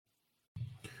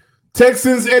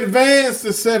Texans advance to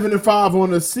 7-5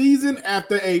 on the season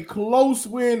after a close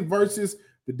win versus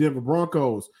the Denver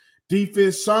Broncos.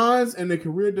 Defense shines and a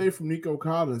career day from Nico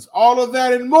Collins. All of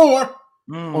that and more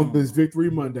on this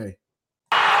Victory Monday.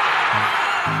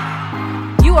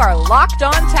 You are Locked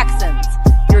On Texans,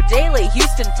 your daily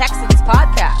Houston Texans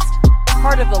podcast.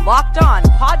 Part of the Locked On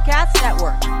Podcast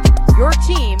Network, your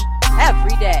team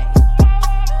every day.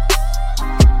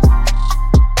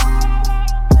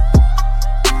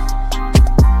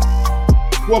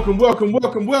 Welcome.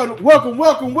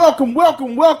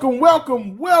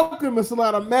 It's a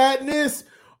lot of madness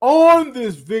on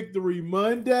this Victory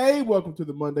Monday. Welcome to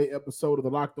the Monday episode of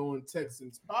the Locked On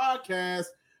Texans podcast,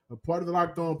 a part of the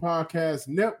Locked On Podcast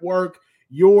Network,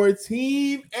 your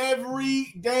team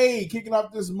every day. Kicking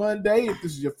off this Monday, if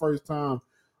this is your first time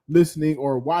listening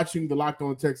or watching the Locked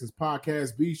On Texans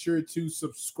podcast, be sure to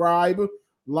subscribe,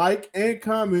 like, and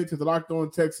comment to the Locked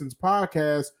On Texans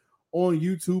podcast on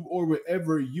YouTube or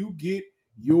wherever you get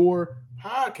your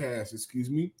podcast.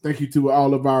 Thank you to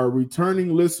all of our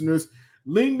returning listeners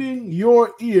lending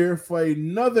your ear for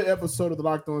another episode of the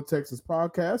Locked On Texans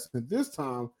podcast, and this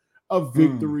time a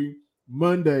Victory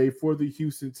Monday for the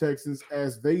Houston Texans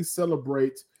as they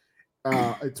celebrate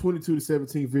a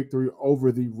 22-17 victory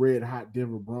over the red-hot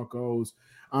Denver Broncos.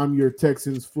 I'm your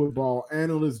Texans football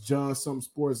analyst, John Some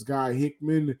Sports Guy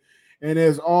Hickman. And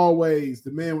as always, the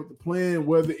man with the plan,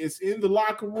 whether it's in the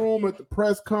locker room, at the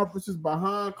press conferences,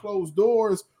 behind closed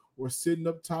doors, or sitting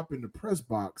up top in the press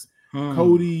box,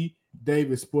 Cody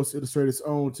Davis, Sports Illustrated's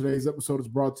own. Today's episode is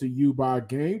brought to you by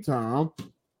Game Time.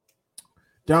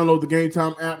 Download the Game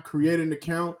Time app, create an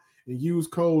account, and use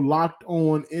code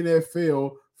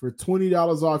LOCKEDONNFL for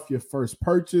 $20 off your first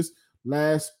purchase.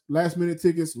 Last minute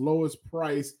tickets, lowest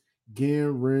price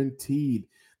guaranteed.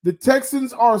 The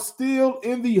Texans are still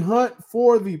in the hunt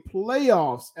for the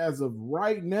playoffs as of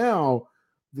right now.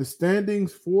 The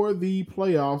standings for the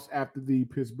playoffs after the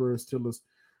Pittsburgh Steelers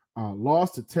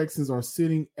lost, the Texans are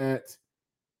sitting at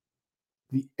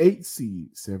the 8th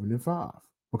seed, 7-5.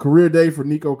 A career day for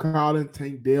Nico Collins.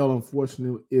 Tank Dell,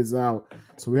 unfortunately, is out.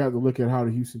 So we have to look at how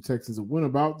the Houston Texans went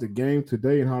about the game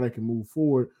today and how they can move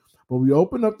forward. But we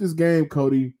open up this game,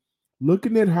 Cody,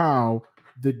 looking at how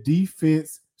the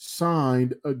defense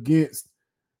shined against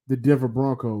the Denver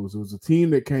Broncos. It was a team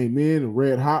that came in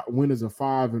red hot, winners of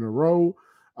 5 in a row.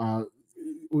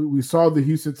 We saw the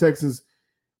Houston Texans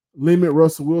limit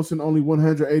Russell Wilson, only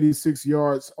 186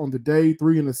 yards on the day,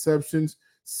 3 interceptions,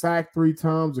 sacked 3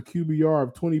 times, a QBR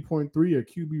of 20.3, a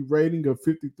QB rating of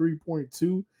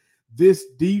 53.2. This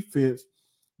defense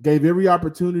gave every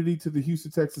opportunity to the Houston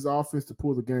Texans offense to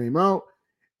pull the game out.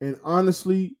 And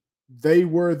honestly, they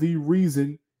were the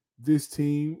reason this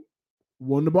team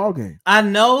won the ball game. I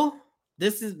know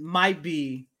might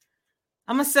be,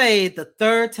 I'm going to say the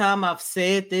third time I've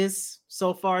said this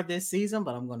so far this season,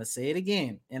 but I'm going to say it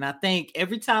again. And I think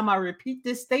every time I repeat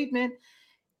this statement,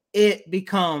 it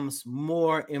becomes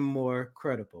more and more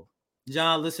credible.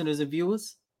 John, listeners and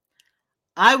viewers,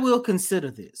 I will consider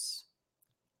this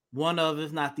one of,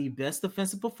 if not the best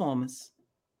defensive performance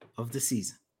of the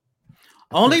season.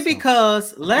 Only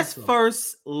because let's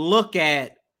first look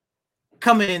at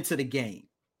coming into the game.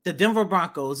 The Denver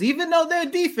Broncos, even though their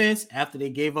defense, after they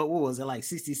gave up,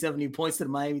 60, 70 points to the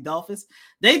Miami Dolphins,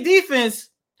 their defense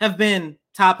have been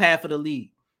top half of the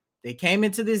league. They came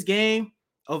into this game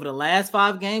over the last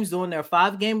 5 games during their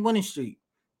 5-game winning streak.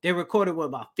 They recorded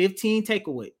about 15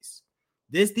 takeaways.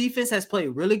 This defense has played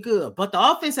really good, but the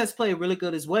offense has played really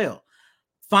good as well.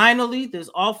 Finally, this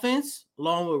offense,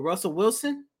 along with Russell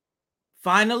Wilson,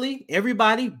 finally,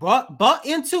 everybody bought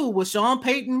into what Sean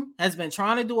Payton has been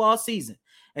trying to do all season.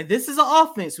 And this is an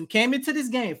offense who came into this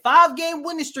game, 5-game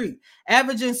winning streak,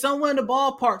 averaging somewhere in the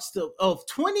ballpark of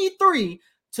 23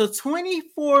 to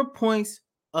 24 points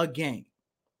a game.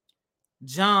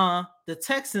 John, the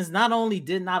Texans not only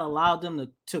did not allow them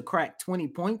to crack 20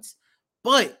 points,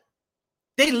 but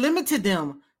they limited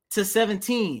them to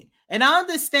 17. And I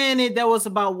understand it. There was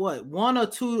about one or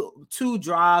two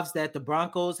drives that the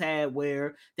Broncos had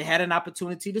where they had an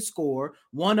opportunity to score.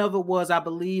 One of it was, I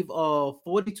believe, a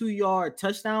 42-yard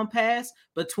touchdown pass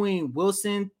between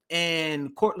Wilson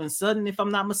and Cortland Sutton, if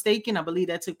I'm not mistaken. I believe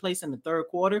that took place in the third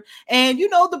quarter. And,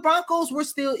 the Broncos were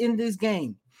still in this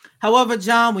game. However,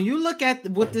 John, when you look at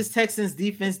what this Texans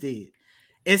defense did,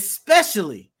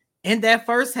 especially in that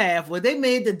first half where they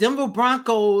made the Denver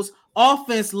Broncos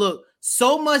offense look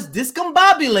so much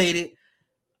discombobulated,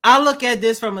 I look at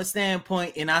this from a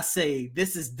standpoint and I say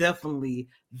this is definitely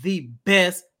the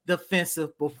best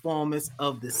defensive performance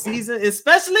of the season,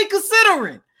 especially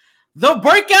considering the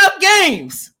breakout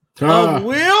games of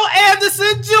Will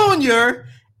Anderson Jr.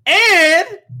 and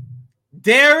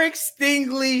Derek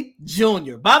Stingley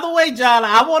Jr. By the way, John,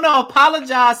 I want to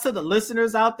apologize to the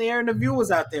listeners out there and the viewers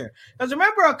out there. Because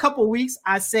remember a couple weeks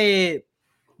I said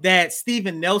that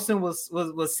Steven Nelson was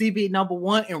CB number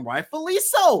one, and rightfully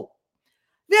so.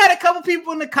 We had a couple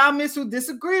people in the comments who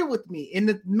disagreed with me. And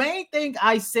the main thing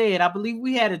I said, I believe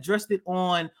we had addressed it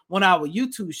on our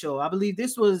YouTube show. I believe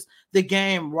this was the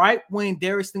game right when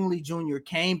Derek Stingley Jr.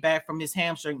 came back from his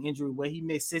hamstring injury where he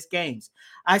missed 6 games.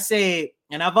 I said,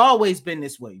 and I've always been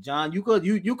this way, John, you could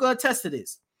attest to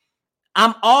this.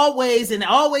 I'm always and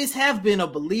always have been a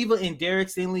believer in Derek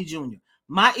Stingley Jr.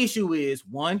 My issue is,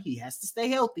 1, he has to stay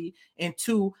healthy, and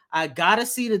 2, I got to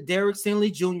see the Derek Stingley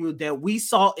Jr. that we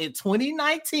saw in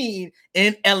 2019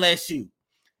 in LSU.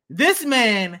 This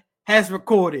man has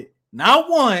recorded not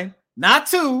 1, not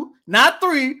 2, not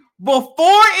 3, but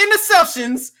 4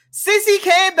 interceptions since he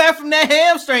came back from that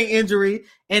hamstring injury,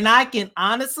 and I can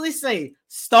honestly say,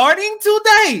 starting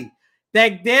today,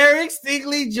 that Derek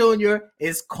Stingley Jr.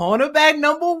 is cornerback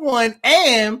number 1,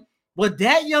 and what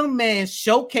that young man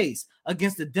showcased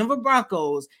against the Denver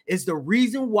Broncos is the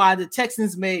reason why the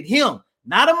Texans made him,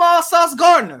 not Ahmad Sauce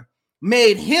Gardner,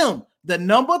 made him the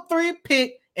number 3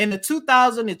 pick in the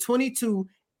 2022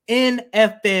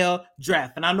 NFL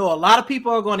draft. And I know a lot of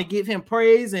people are going to give him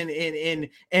praise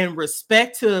and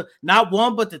respect to not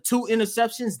 1, but the 2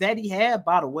 interceptions that he had.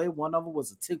 By the way, one of them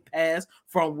was a tick pass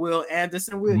from Will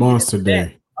Anderson. We'll Monster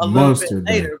day. A little bit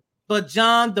later. But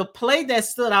John, the play that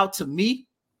stood out to me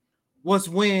was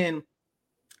when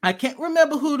I can't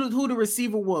remember who the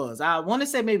receiver was. I want to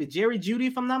say maybe Jerry Jeudy,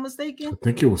 if I'm not mistaken. I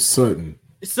think it was Sutton.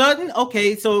 Sutton?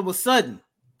 Okay, so it was Sutton.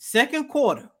 Second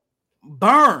quarter.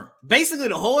 Burn. Basically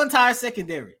the whole entire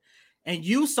secondary. And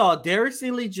you saw Derek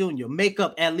Stingley Jr. make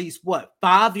up at least,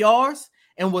 5 yards?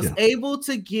 And was able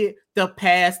to get the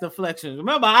pass deflections.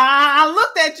 Remember, I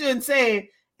looked at you and said,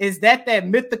 is that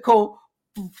mythical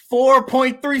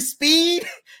 4.3 speed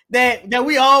that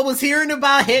we all was hearing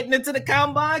about heading into the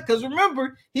combine? Because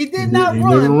remember, he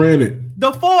never ran it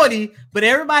the 40, but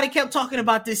everybody kept talking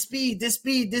about this speed. To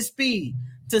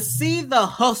see the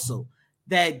hustle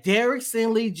that Derek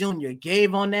Stingley Jr.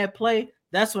 gave on that play,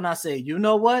 that's when I say, you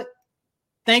know what?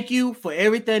 Thank you for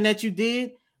everything that you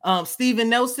did, Steven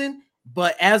Nelson.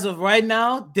 But as of right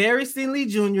now, Derek Stingley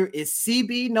Jr. is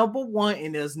CB number 1,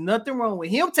 and there's nothing wrong with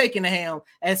him taking the helm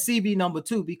at CB number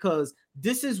 2, because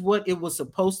this is what it was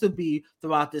supposed to be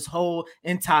throughout this whole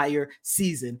entire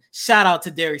season. Shout out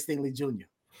to Derek Stingley Jr.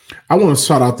 I want to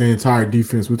shout out the entire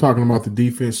defense. We're talking about the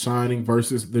defense shining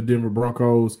versus the Denver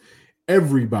Broncos.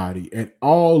 Everybody at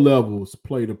all levels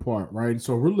played a part, right?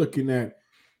 So we're looking at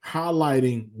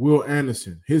highlighting Will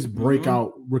Anderson, his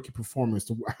breakout rookie performance.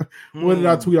 What did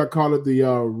I tweet? I call it the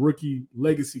rookie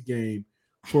legacy game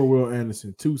for Will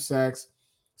Anderson. 2 sacks,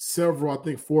 several, I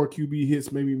think 4 QB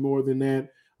hits, maybe more than that.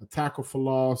 A tackle for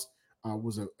loss,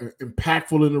 was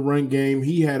impactful in the run game.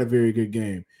 He had a very good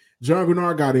game. John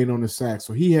Grenard got in on the sack,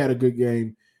 so he had a good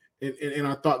game. And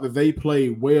I thought that they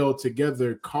played well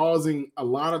together, causing a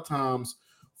lot of times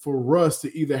for Russ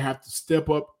to either have to step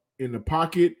up in the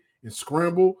pocket and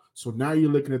scramble. So now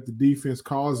you're looking at the defense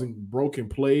causing broken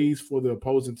plays for the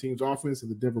opposing team's offense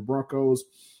and the Denver Broncos,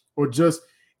 or just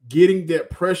getting that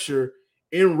pressure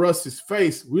in Russ's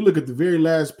face. We look at the very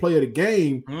last play of the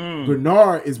game.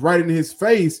 Bernard is right in his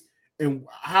face. And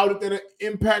how did that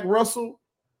impact Russell?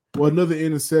 Well, another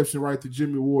interception right to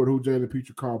Jimmy Ward, who Jalen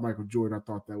Petrie called Michael Jordan. I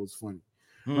thought that was funny.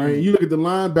 Right? You look at the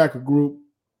linebacker group,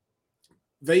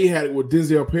 they had it with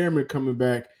Denzel Perryman coming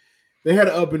back. They had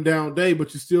an up and down day,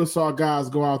 but you still saw guys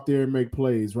go out there and make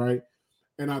plays, right?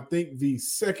 And I think the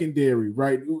secondary,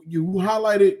 right? You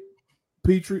highlighted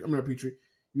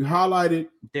You highlighted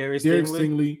Derek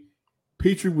Stingley.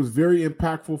 Petrie was very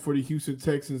impactful for the Houston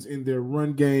Texans in their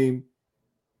run game.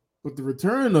 But the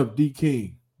return of D.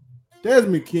 King,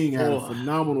 Desmond King had a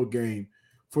phenomenal game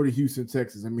for the Houston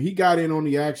Texans. I mean, he got in on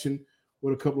the action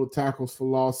with a couple of tackles for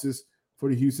losses for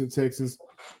the Houston Texans.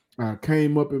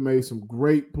 Came up and made some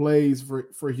great plays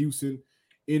for Houston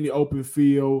in the open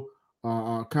field,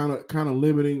 kind of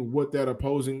limiting what that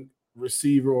opposing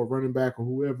receiver or running back or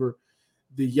whoever,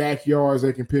 the yak yards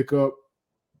they can pick up.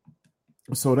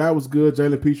 So that was good.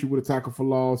 Jalen Petrie with a tackle for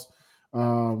loss.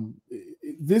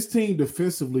 This team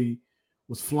defensively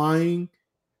was flying,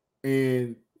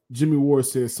 and Jimmy Ward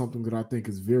said something that I think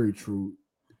is very true.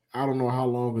 I don't know how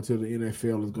long until the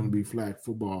NFL is going to be flag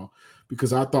football,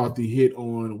 because I thought the hit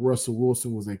on Russell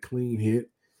Wilson was a clean hit.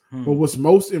 But what's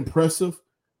most impressive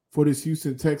for this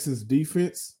Houston Texans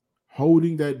defense,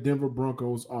 holding that Denver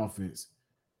Broncos offense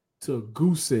to a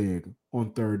goose egg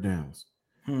on third downs.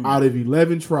 Out of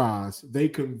 11 tries, they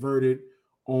converted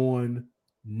on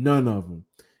None of them.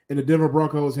 And the Denver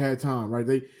Broncos had time,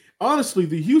 right? Honestly,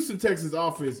 the Houston Texans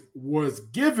offense was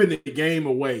giving the game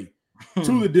away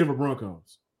to the Denver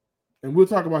Broncos. And we'll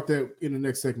talk about that in the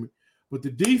next segment. But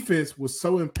the defense was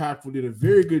so impactful, did a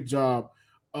very good job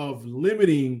of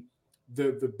limiting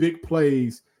the big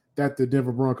plays that the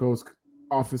Denver Broncos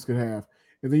offense could have.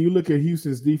 And then you look at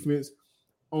Houston's defense,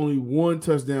 only one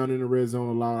touchdown in the red zone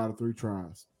allowed out of 3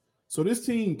 tries. So this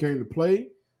team came to play.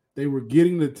 They were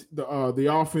getting the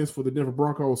offense for the Denver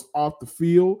Broncos off the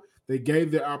field. They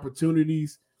gave the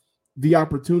opportunities to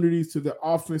the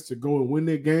offense to go and win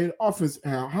their game. Offense,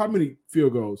 how many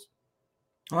field goals?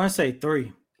 I want to say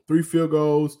 3. 3 field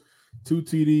goals, 2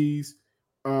 TDs.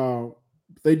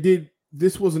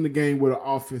 This wasn't a game where the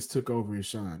offense took over and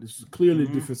shined. This was clearly a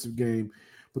defensive game,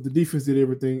 but the defense did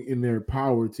everything in their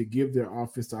power to give their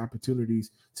offense the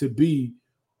opportunities to be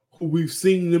who we've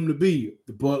seen them to be.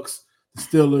 The Bucs, the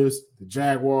Steelers, the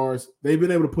Jaguars. They've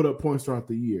been able to put up points throughout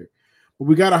the year. But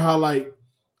we got to highlight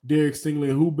Derek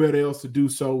Stingley, and who better else to do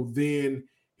so than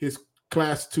his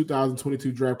class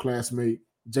 2022 draft classmate,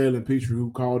 Jalen Petrie,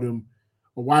 who called him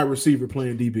a wide receiver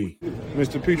playing DB.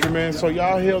 Mr. Petrie, man, so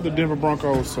y'all held the Denver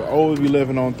Broncos to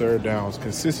 0-11 on third downs,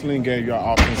 consistently gave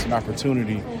y'all offense an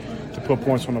opportunity to put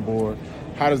points on the board.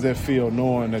 How does that feel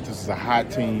knowing that this is a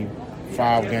hot team,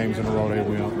 5 games in a row they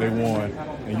won,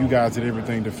 and you guys did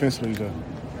everything defensively to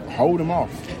hold them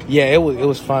off? Yeah, it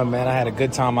was fun, man. I had a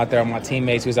good time out there with my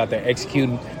teammates who was out there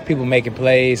executing, people making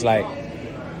plays. Like,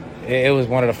 it was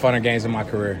one of the funner games of my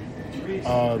career.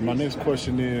 My next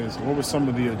question is, what were some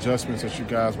of the adjustments that you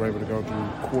guys were able to go through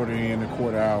quarter in and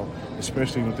quarter out,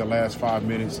 especially with the last 5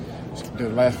 minutes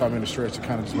stretch to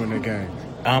kind of just win that game?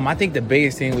 I think the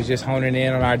biggest thing was just honing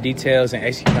in on our details and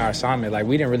executing our assignment. Like,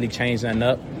 we didn't really change nothing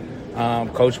up.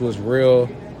 Coach was real.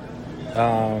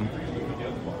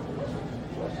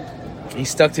 He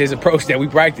stuck to his approach that we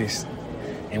practiced,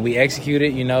 and we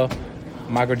executed.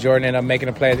 Michael Jordan ended up making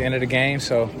a play at the end of the game,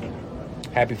 so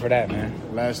happy for that, man.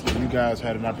 Lastly, you guys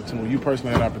had an opportunity. You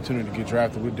personally had an opportunity to get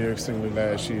drafted with Derek Stingley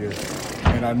last year.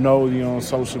 And I know, on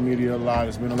social media a lot.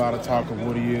 There's been a lot of talk of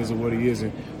what he is or what he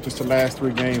isn't. Just the last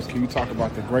 3 games, can you talk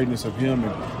about the greatness of him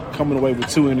and coming away with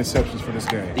 2 interceptions for this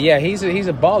game? Yeah, he's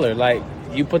a baller. Like,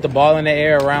 you put the ball in the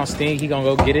air around Sting, he gonna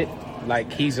go get it.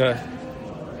 Like, he's a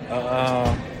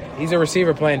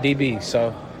receiver playing DB.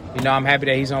 So, I'm happy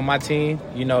that he's on my team.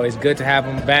 It's good to have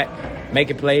him back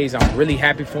making plays. I'm really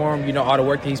happy for him. All the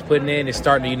work that he's putting in is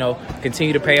starting to,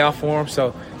 continue to pay off for him.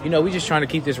 So, we're just trying to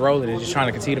keep this rolling and just trying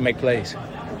to continue to make plays.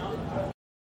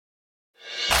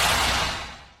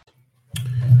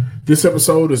 This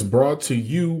episode is brought to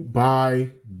you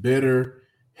by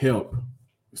BetterHelp.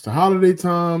 It's the holiday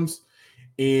times,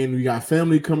 and we got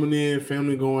family coming in,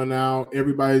 family going out.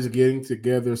 Everybody's getting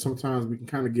together. Sometimes we can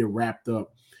kind of get wrapped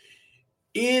up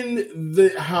in the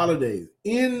holidays,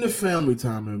 in the family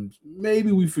time, and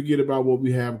maybe we forget about what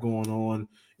we have going on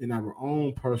in our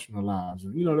own personal lives.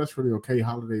 And, that's really okay.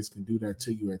 Holidays can do that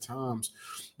to you at times.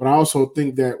 But I also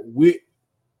think that with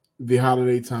the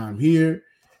holiday time here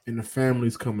and the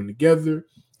families coming together,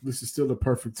 this is still the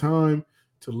perfect time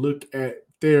to look at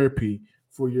therapy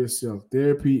for yourself.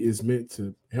 Therapy is meant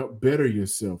to help better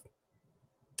yourself.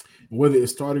 Whether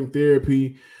it's starting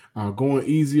therapy, going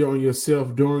easier on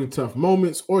yourself during tough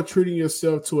moments, or treating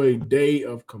yourself to a day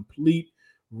of complete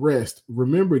rest.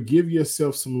 Remember, give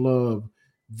yourself some love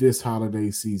this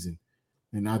holiday season.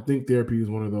 And I think therapy is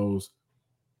one of those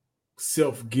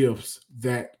self-gifts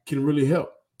that can really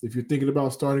help. If you're thinking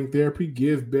about starting therapy,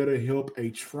 give BetterHelp a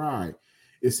try.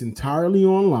 It's entirely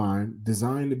online,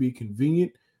 designed to be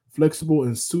convenient, flexible,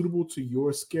 and suitable to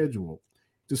your schedule.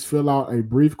 Just fill out a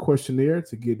brief questionnaire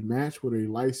to get matched with a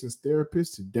licensed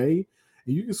therapist today,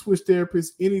 and you can switch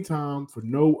therapists anytime for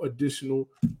no additional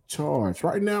charge.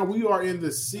 Right now, we are in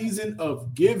the season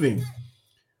of giving,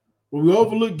 where we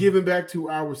overlook giving back to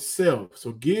ourselves.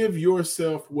 So give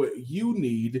yourself what you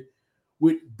need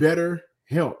with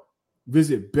BetterHelp.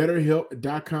 Visit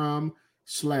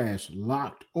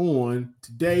BetterHelp.com/locked-on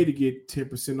today to get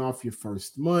 10% off your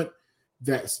first month.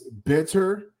 That's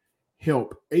BetterHelp,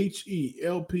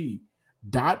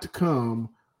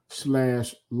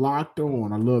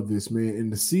 HELP.com/locked-on. I love this, man. In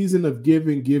the season of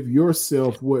giving, give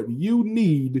yourself what you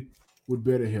need with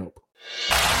BetterHelp.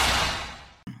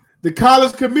 The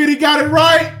college committee got it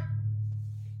right.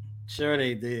 Sure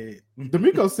they did.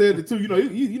 D'Amico said it too. He went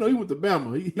to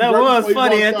Bama. That was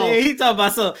funny. He talking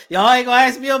about, so y'all ain't gonna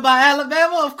ask me about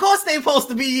Alabama? Of course they supposed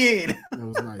to be in. That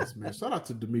was nice, man. Shout out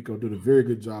to D'Amico. Did a very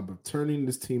good job of turning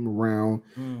this team around.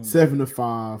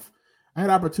 7-5. I had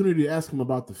an opportunity to ask him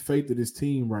about the fate of this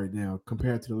team right now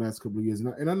compared to the last couple of years.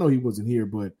 And I know he wasn't here,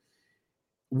 but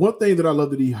one thing that I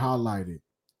love that he highlighted,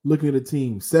 looking at the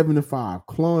team, 7-5,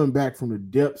 clawing back from the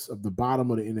depths of the bottom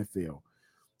of the NFL.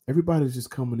 Everybody's just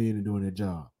coming in and doing their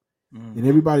job, and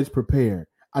everybody's prepared.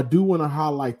 I do want to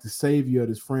highlight the savior of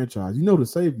this franchise. You know who the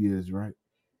savior is, right?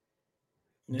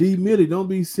 D. Millie, don't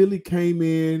be silly, came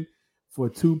in for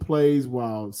 2 plays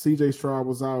while CJ Stroud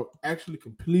was out, actually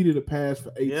completed a pass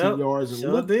for 18 yards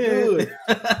and looked good.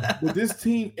 With this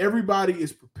team, everybody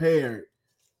is prepared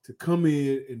to come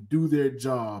in and do their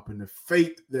job, and the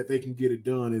faith that they can get it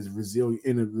done is resilient,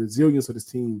 and the resilience of this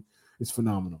team is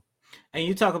phenomenal. And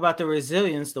you talk about the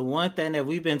resilience. The one thing that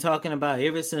we've been talking about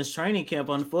ever since training camp,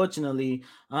 unfortunately,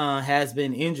 has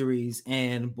been injuries.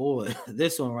 And boy,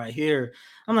 this one right here,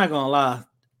 I'm not going to lie.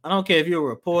 I don't care if you're a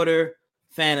reporter,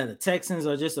 fan of the Texans,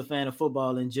 or just a fan of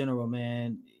football in general,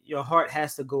 man. Your heart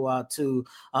has to go out to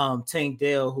Tank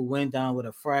Dell, who went down with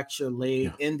a fractured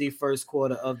leg in the first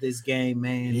quarter of this game,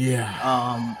 man.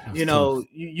 Yeah. You know,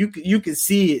 you could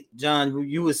see it, John.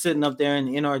 You were sitting up there in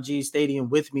the NRG Stadium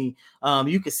with me.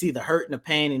 You could see the hurt and the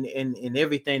pain and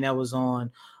everything that was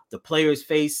on the player's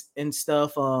face and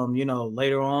stuff. You know,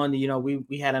 later on, you know,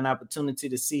 we had an opportunity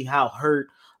to see how hurt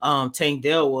Tank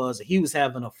Dell was. He was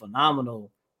having a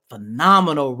phenomenal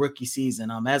rookie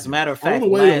season. As a matter of fact,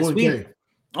 last week.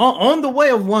 On the way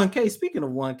of 1K, speaking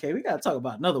of 1K, we got to talk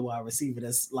about another wide receiver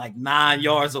that's like 9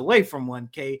 yards away from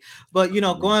 1K. But, you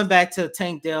know, going back to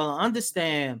Tank Dell,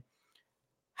 understand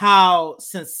how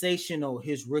sensational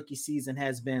his rookie season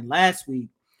has been. Last week,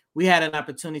 we had an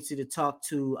opportunity to talk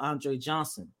to Andre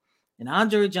Johnson. And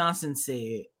Andre Johnson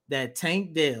said that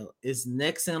Tank Dell is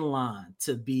next in line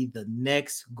to be the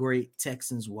next great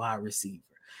Texans wide receiver.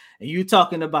 And you're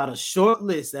talking about a short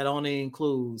list that only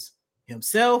includes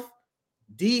himself,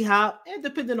 D-Hop, and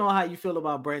depending on how you feel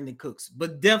about Brandon Cooks,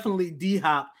 but definitely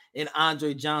D-Hop and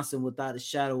Andre Johnson without a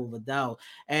shadow of a doubt.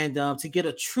 And to get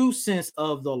a true sense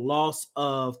of the loss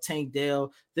of Tank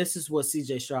Dell, this is what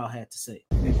CJ Stroud had to say.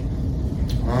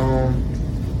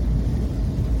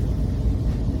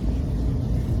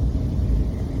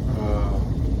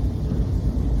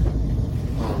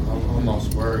 I'm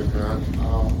lost words, man.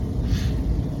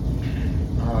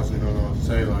 I honestly don't know what to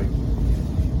say. Like,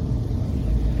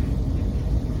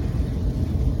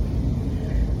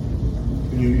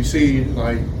 you see,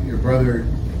 like, your brother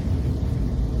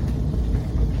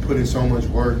put in so much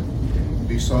work,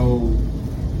 be so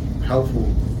helpful.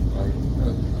 Like,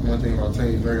 one thing about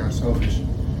Tank, he's very unselfish.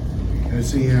 And to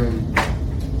see him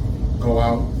go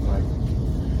out, like,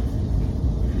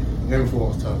 game of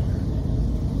football is tough, man.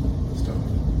 It's tough.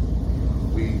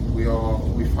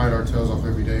 We fight our tails off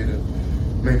every day to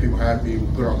make people happy. We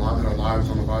put our lives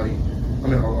on the body.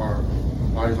 Our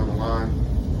bodies on the line,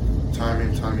 time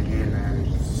in, time again,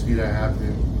 man. See that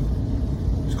happen.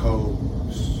 It's cold.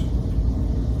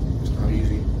 It's not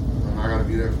easy. I got to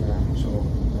be there for him. So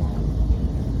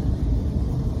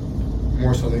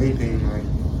more so than anything, like,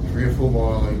 forget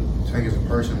football. Like, Tank as a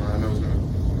person, like, I know it's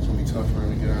gonna be tough for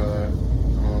him to get out of that.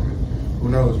 Who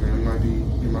knows, man?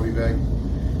 He might be back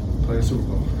playing Super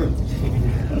Bowl.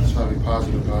 Let's try to be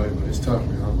positive about it, but it's tough,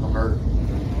 man. I'm hurt.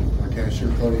 I can't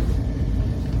sugarcoat it.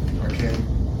 I can't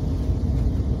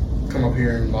come up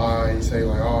here and lie and say,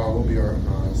 like, oh, we'll be all right.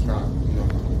 No, it's not. You know,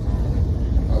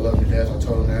 I love him to death. I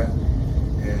told him that.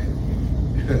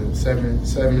 And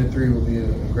 7-3 will be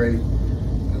a great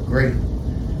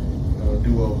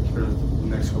duo for the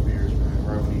next couple years, man.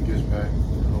 Right when he gets back.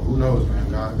 You know, who knows,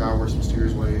 man? God works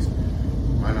mysterious ways.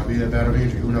 Might not be that bad of an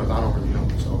injury. Who knows? I don't really know.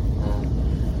 So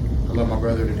I love my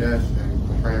brother to death, and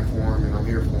I'm praying for him, and I'm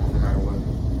here for him no matter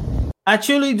what. I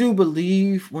truly do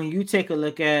believe when you take a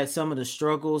look at some of the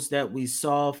struggles that we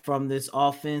saw from this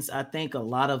offense, I think a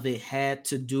lot of it had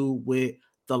to do with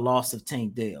the loss of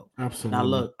Tank Dell. Absolutely. Now,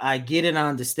 look, I get it. I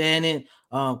understand it.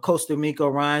 Coach D'Amico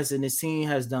Ryans and his team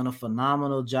has done a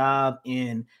phenomenal job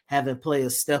in having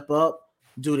players step up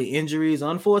due to injuries,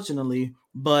 unfortunately.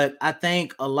 But I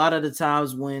think a lot of the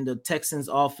times when the Texans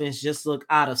offense just looked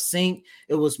out of sync,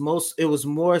 it was more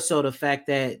so the fact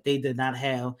that they did not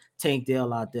have Tank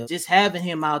Dell out there. Just having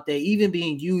him out there, even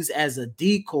being used as a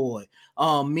decoy,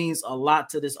 means a lot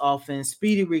to this offense.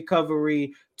 Speedy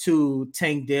recovery to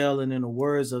Tank Dell, and in the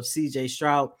words of CJ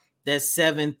Stroud, that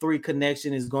 7-3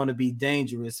 connection is going to be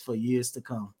dangerous for years to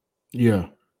come. Yeah.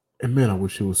 And man, I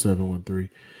wish it was 7-1-3.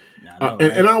 Right?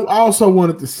 And I also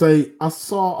wanted to say, I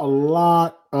saw a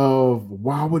lot of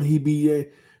why would he be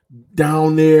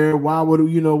down there? Why would,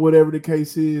 whatever the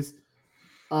case is,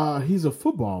 he's a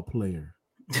football player.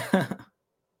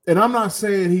 And I'm not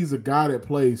saying he's a guy that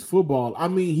plays football. I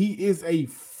mean, he is a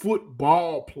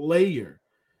football player.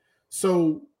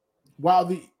 So while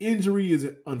the injury is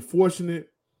unfortunate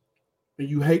and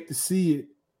you hate to see it,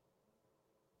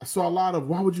 I saw a lot of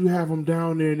why would you have him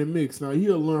down there in the mix? Now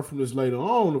he'll learn from this later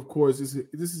on. Of course, this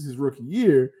is his rookie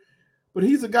year, but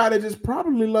he's a guy that just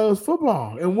probably loves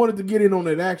football and wanted to get in on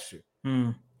that action.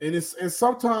 And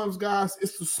sometimes, guys,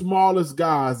 it's the smallest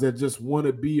guys that just want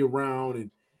to be around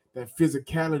and that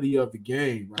physicality of the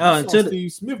game. Right? I saw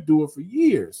Steve Smith do it for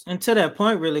years. And to that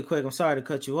point, really quick, I'm sorry to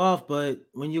cut you off, but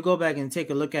when you go back and take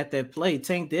a look at that play,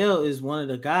 Tank Dell is one of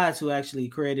the guys who actually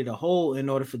created a hole in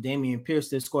order for Dameon Pierce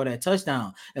to score that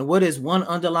touchdown. And what is one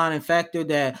underlying factor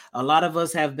that a lot of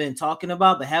us have been talking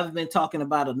about, but haven't been talking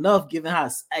about enough, given how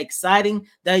exciting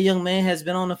that young man has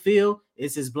been on the field,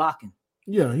 is his blocking.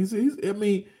 Yeah, he's I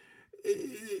mean,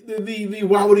 the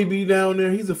why would he be down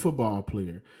there? He's a football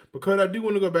player. Because I do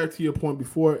want to go back to your point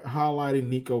before highlighting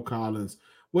Nico Collins.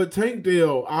 What Tank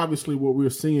Dell, obviously what we're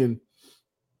seeing,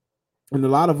 and a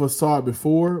lot of us saw it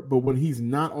before, but when he's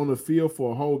not on the field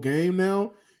for a whole game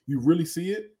now, you really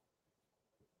see it.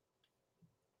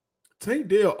 Tank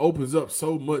Dell opens up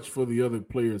so much for the other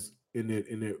players in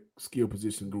that skill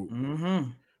position group.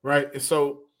 Right? And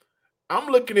so I'm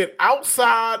looking at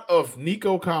outside of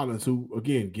Nico Collins, who,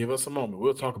 again, give us a moment.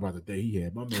 We'll talk about the day he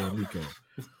had. My man, Nico.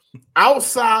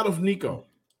 Outside of Nico,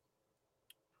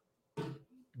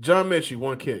 John Mechie,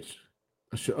 1 catch.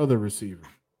 That's your other receiver.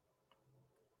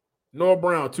 Noah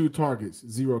Brown, 2 targets,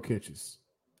 0 catches.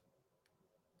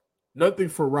 Nothing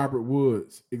for Robert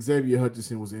Woods. Xavier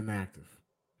Hutchinson was inactive.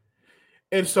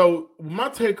 And so my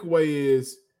takeaway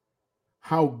is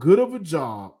how good of a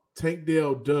job Tank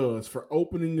Dell does for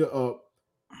opening up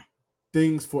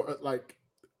things for, like,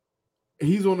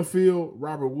 he's on the field.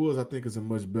 Robert Woods, I think, is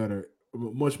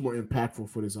much more impactful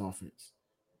for this offense.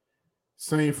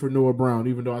 Same for Noah Brown,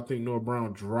 even though I think Noah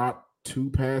Brown dropped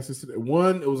 2 passes today.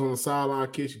 One, it was on the sideline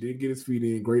catch. He didn't get his feet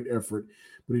in. Great effort.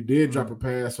 But he did drop a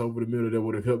pass over the middle that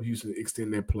would have helped Houston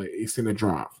extend that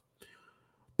drive.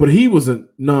 But he was a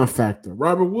non-factor.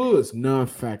 Robert Woods,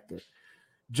 non-factor.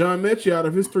 John Mechie, out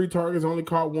of his 3 targets, only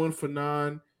caught 1 for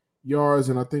 9 yards.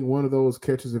 And I think one of those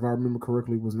catches, if I remember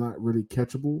correctly, was not really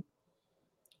catchable.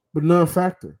 But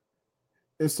non-factor.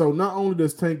 And so not only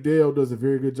does Tank Dell does a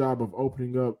very good job of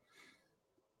opening up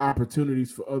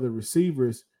opportunities for other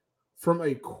receivers from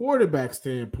a quarterback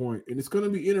standpoint, and it's going to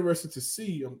be interesting to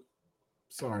see.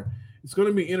 It's going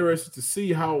to be interesting to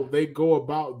see how they go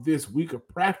about this week of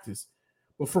practice.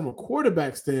 But from a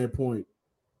quarterback standpoint,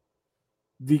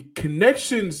 the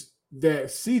connections that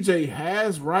CJ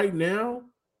has right now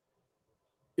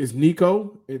is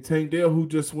Nico and Tank Dell, who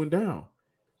just went down.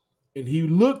 And he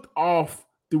looked off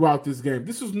throughout this game.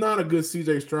 This was not a good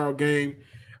CJ Stroud game.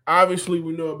 Obviously,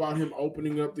 we know about him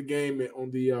opening up the game on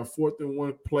the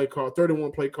 4th-and-1 play call,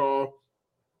 3rd-and-1 play call,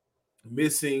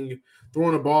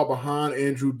 throwing the ball behind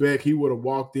Andrew Beck. He would have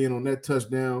walked in on that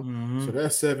touchdown. So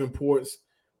that's 7 points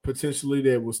potentially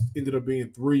that ended up being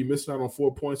 3, missing out on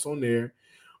 4 points on there.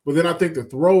 But then I think the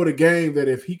throw of the game that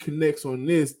if he connects on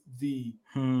this, the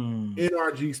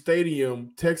NRG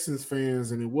Stadium, Texans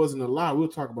fans, and it wasn't a lot, we'll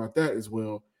talk about that as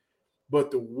well. But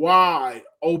the wide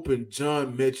open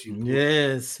John Mechie.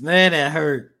 Yes, man, that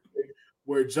hurt.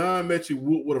 Where John Mechie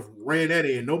would have ran that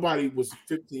in. Nobody was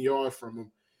 15 yards from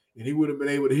him. And he would have been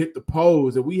able to hit the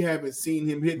post that we haven't seen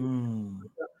him hit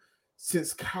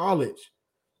since college.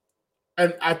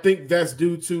 And I think that's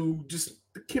due to just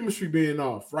the chemistry being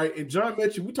off, right? And John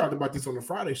Mechie, we talked about this on the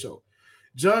Friday show.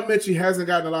 John Mechie hasn't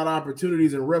gotten a lot of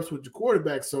opportunities and reps with your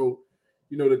quarterback. So,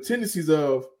 the tendencies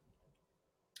of,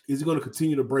 is he going to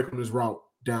continue to break on his route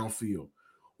downfield?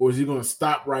 Or is he going to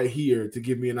stop right here to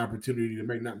give me an opportunity to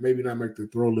maybe not make the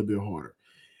throw a little bit harder?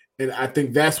 And I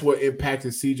think that's what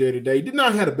impacted CJ today. He did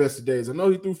not have the best of days. I know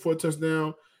he threw 4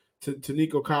 touchdowns to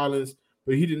Nico Collins,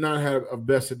 but he did not have a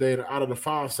best of day. Out of the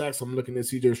 5 sacks, I'm looking at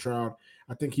CJ Stroud.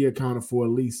 I think he accounted for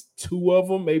at least 2 of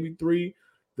them, maybe 3.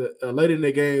 Late in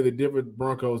the game, the Denver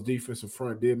Broncos defensive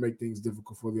front did make things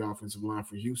difficult for the offensive line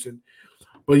for Houston.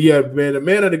 But yeah, man, the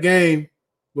man of the game,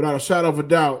 without a shadow of a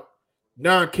doubt,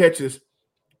 9 catches,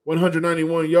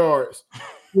 191 yards,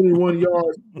 21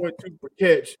 yards, 0.2 per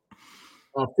catch,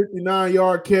 a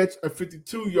 59-yard catch, a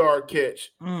 52-yard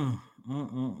catch.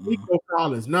 Nico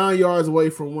Collins, 9 yards away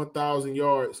from 1,000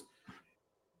 yards.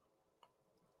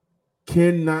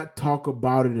 Cannot talk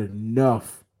about it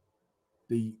enough.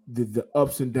 The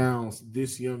ups and downs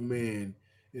this young man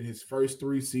in his first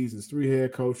 3 seasons, 3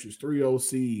 head coaches, 3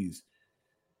 OCs,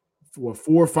 for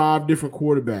 4 or 5 different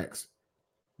quarterbacks.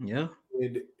 Yeah.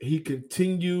 And he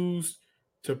continues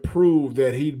to prove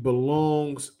that he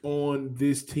belongs on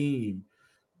this team.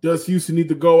 Does Houston need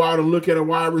to go out and look at a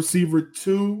wide receiver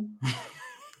too?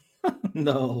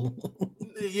 No.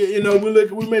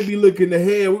 We may be looking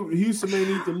ahead. Houston may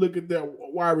need to look at that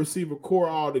wide receiver core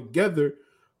altogether.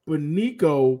 but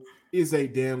Nico is a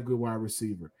damn good wide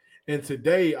receiver. And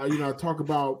today, I talk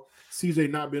about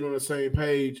CJ not being on the same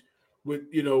page with,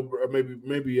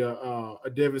 maybe a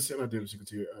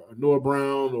Noah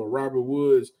Brown or Robert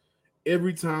Woods.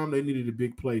 Every time they needed a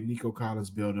big play, Nico Collins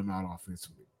bailed them out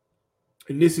offensively.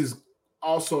 And this is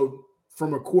also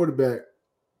from a quarterback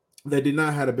that did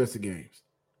not have the best of games.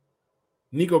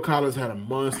 Nico Collins had a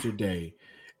monster day.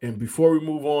 And before we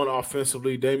move on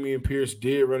offensively, Dameon Pierce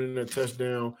did run in a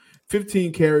touchdown.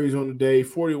 15 carries on the day,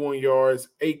 41 yards,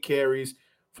 8 carries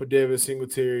for Devin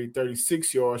Singletary,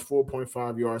 36 yards,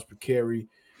 4.5 yards per carry.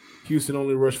 Houston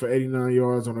only rushed for 89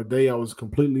 yards on the day. I was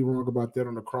completely wrong about that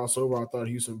on the crossover. I thought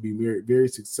Houston would be very, very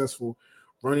successful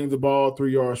running the ball,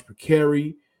 3 yards per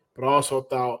carry. But I also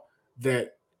thought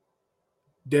that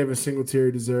Devin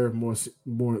Singletary deserved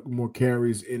more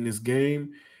carries in this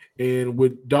game. And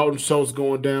with Dalton Schultz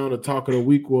going down, the talk of the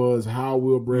week was, how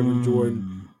will Brevin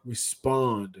Jordan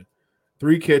respond?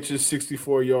 3 catches,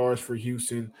 64 yards for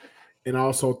Houston. And I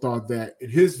also thought that in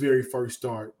his very first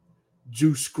start,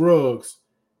 Juice Scruggs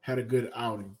had a good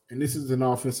outing. And this is an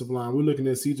offensive line. We're looking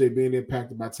at CJ being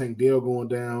impacted by Tank Dell going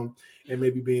down and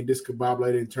maybe being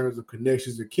discombobulated in terms of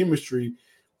connections and chemistry.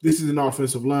 This is an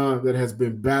offensive line that has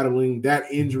been battling that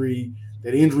injury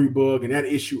bug and that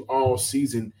issue all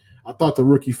season. I thought the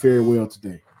rookie fared well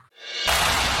today.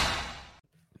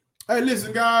 Hey,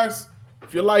 listen, guys.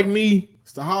 If you're like me,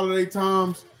 it's the holiday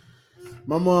times.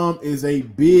 My mom is a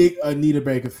big Anita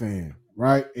Baker fan,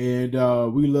 right? And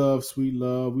we love Sweet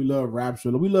Love. We love Rapture.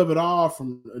 We love it all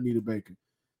from Anita Baker.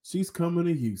 She's coming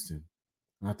to Houston.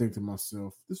 And I think to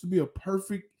myself, this would be a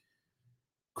perfect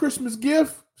Christmas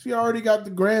gift. She already got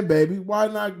the grandbaby. Why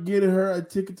not get her a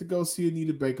ticket to go see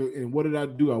Anita Baker? And what did I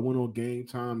do? I went on Game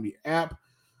Time, the app,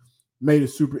 made it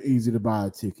super easy to buy a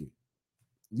ticket.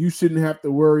 You shouldn't have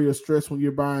to worry or stress when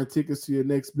you're buying tickets to your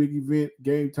next big event.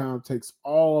 Game Time takes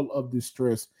all of the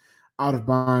stress out of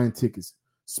buying tickets.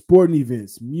 Sporting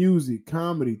events, music,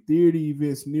 comedy, theater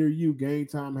events near you. Game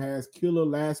Time has killer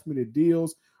last-minute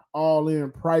deals,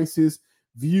 all-in prices,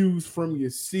 views from your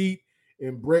seat,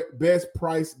 and best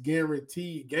price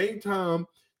guaranteed. Game Time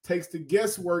takes the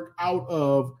guesswork out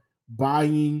of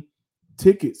buying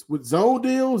tickets. With zone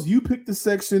deals, you pick the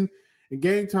section and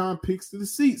Game Time picks the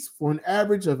seats for an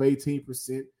average of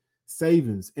 18%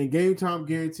 savings. And Game Time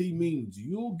guarantee means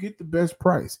you'll get the best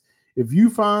price. If you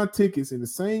find tickets in the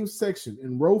same section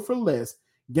and row for less,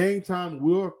 Game Time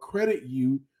will credit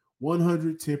you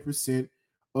 110%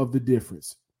 of the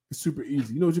difference. It's super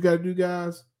easy. You know what you got to do,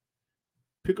 guys?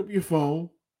 Pick up your phone,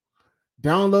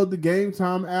 download the Game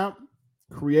Time app,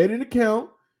 create an account,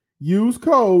 use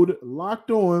code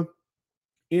LOCKEDON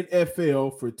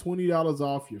NFL for $20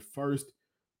 off your first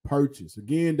purchase.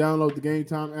 Again, download the Game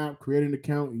Time app, create an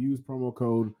account, and use promo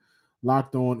code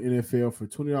LOCKEDON NFL for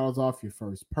 $20 off your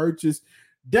first purchase.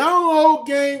 Download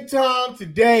Game Time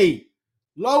today.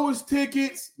 Lowest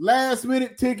tickets, last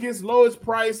minute tickets, lowest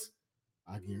price.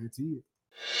 I guarantee it.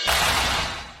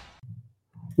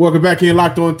 Welcome back in,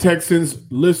 Locked On Texans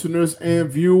listeners and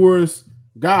viewers.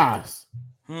 Guys,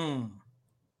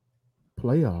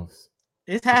 playoffs.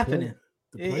 It's happening.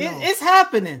 It's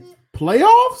happening.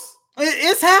 Playoffs?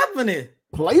 It's happening.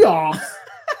 Playoffs?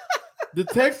 The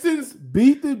Texans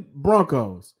beat the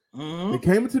Broncos. Mm-hmm. They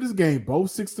came into this game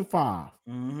both 6-5.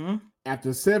 Mm-hmm.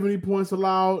 After 70 points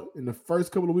allowed in the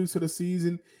first couple of weeks of the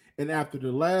season, and after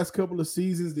the last couple of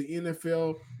seasons, the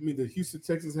Houston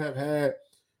Texans have had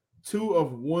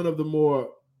one of the more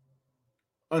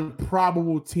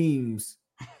improbable teams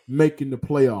making the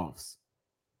playoffs.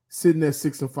 Sitting at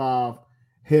 6-5.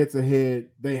 Head-to-head,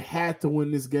 they had to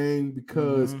win this game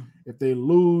because if they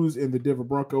lose and the Denver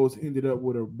Broncos ended up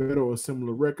with a better or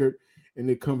similar record and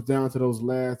it comes down to the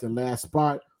last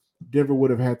spot, Denver would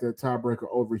have had that tiebreaker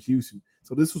over Houston.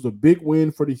 So this was a big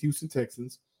win for the Houston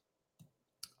Texans.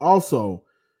 Also,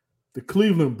 the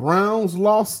Cleveland Browns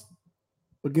lost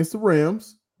against the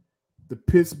Rams. The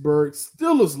Pittsburgh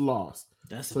Steelers lost.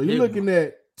 So you're looking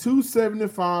at 2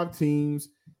 7-5 teams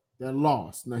that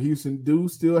lost. Now Houston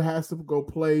still has to go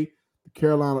play the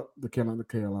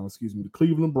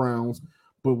Cleveland Browns,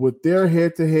 but with their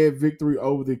head-to-head victory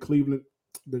over the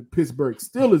Pittsburgh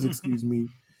Steelers,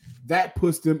 that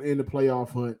puts them in the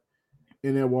playoff hunt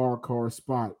in that wild card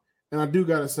spot. And I do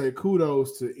gotta say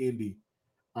kudos to Indy.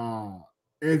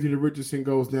 Anthony Richardson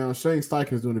goes down. Shane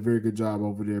Steichen is doing a very good job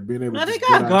over there. Being able. Now they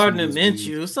got Gardner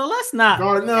Minshew, so let's not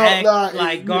act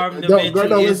like Gardner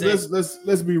Minshew.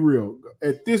 Let's be real.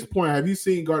 At this point, have you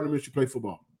seen Gardner Minshew play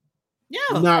football?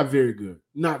 Yeah, not very good.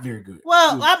 Not very good.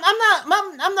 Well,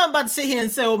 I'm not about to sit here and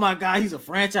say, "Oh my God, he's a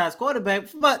franchise quarterback."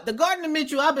 But the Gardner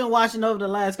Minshew I've been watching over the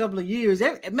last couple of years,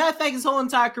 matter of fact, his whole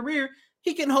entire career,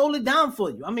 he can hold it down for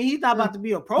you. I mean, he's not about to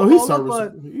be a Pro Bowler,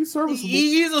 but he's serviceable.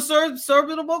 He's a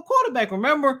serviceable quarterback.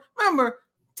 Remember,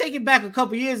 take it back a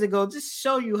couple years ago, just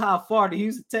show you how far the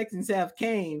Houston Texans have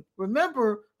came.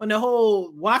 Remember when the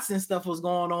whole Watson stuff was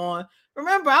going on?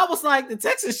 Remember, I was like, the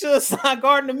Texans should sign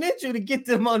Gardner Minshew to get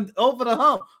them over the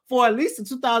hump for at least the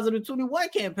 2021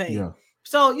 campaign. Yeah.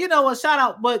 So, you know what, shout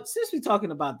out. But since we're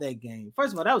talking about that game,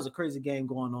 first of all, that was a crazy game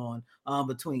going on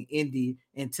between Indy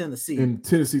and Tennessee. And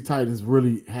Tennessee Titans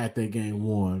really had that game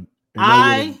won.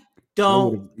 I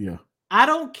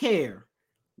don't care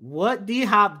what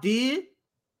D-Hop did.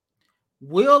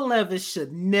 Will Levis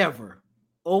should never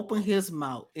open his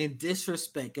mouth in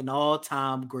disrespect an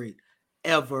all-time great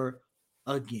ever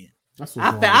again. I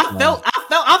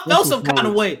felt some kind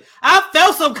of way. I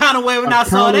felt some kind of way when I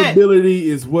saw that. Accountability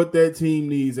is what that team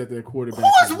needs at their quarterback. Who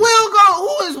is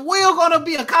Will going to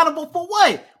be accountable for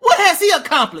what? What has he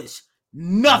accomplished?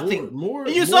 Nothing.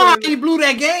 And you saw how he blew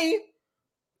that game.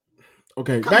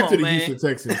 Okay, back to the Houston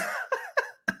Texans.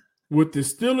 With the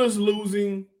Steelers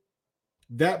losing,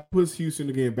 that puts Houston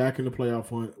again back in the playoff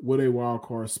hunt with a wild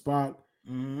card spot.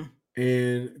 Mm-hmm.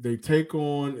 And they take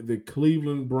on the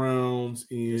Cleveland Browns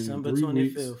in December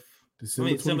 25th.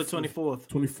 December 24th.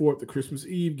 24th, the Christmas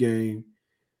Eve game.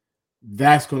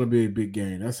 That's going to be a big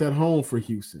game. That's at home for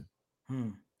Houston.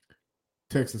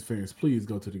 Texas fans, please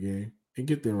go to the game and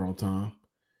get there on time.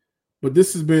 But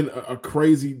this has been a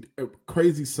crazy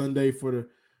Sunday for the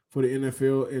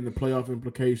NFL and the playoff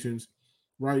implications.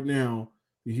 Right now,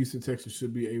 the Houston Texans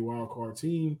should be a wild card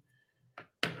team.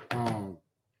 I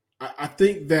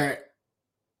think that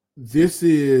this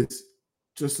is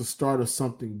just a start of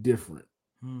something different.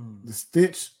 The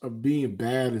stench of being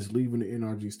bad is leaving the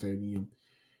NRG Stadium.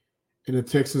 And the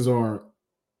Texans are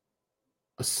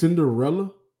a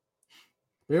Cinderella.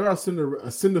 They are a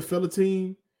Cinderella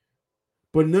team.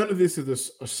 But none of this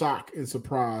is a shock and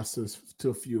surprise to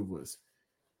a few of us.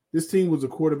 This team was a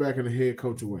quarterback and a head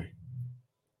coach away.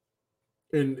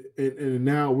 And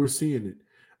now we're seeing it.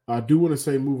 I do want to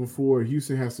say moving forward,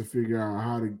 Houston has to figure out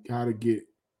how to get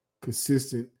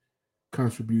consistent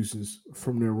contributions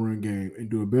from their run game and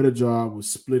do a better job with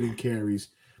splitting carries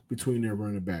between their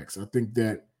running backs. I think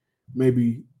that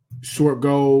maybe short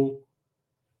goal,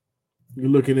 you're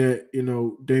looking at,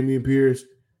 Dameon Pierce,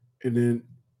 and then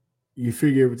you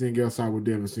figure everything else out with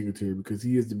Devin Singletary because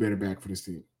he is the better back for this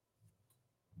team.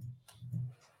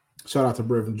 Shout out to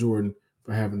Brevin Jordan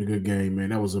for having a good game, man.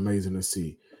 That was amazing to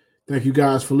see. Thank you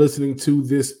guys for listening to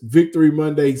this Victory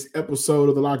Mondays episode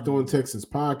of the Locked On Texans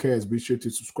podcast. Be sure to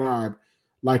subscribe,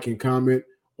 like, and comment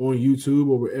on YouTube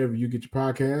or wherever you get your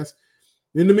podcasts.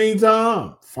 In the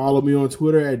meantime, follow me on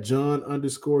Twitter at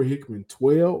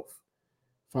John_Hickman12.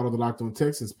 Follow the Locked On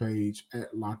Texans page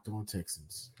at Locked On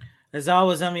Texans. As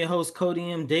always, I'm your host,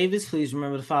 Cody M. Davis. Please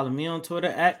remember to follow me on Twitter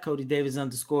at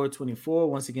CodyDavis_24.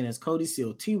 Once again, it's Cody,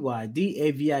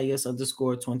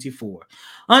 COTYDAVIS_24.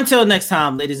 Until next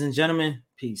time, ladies and gentlemen,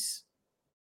 peace.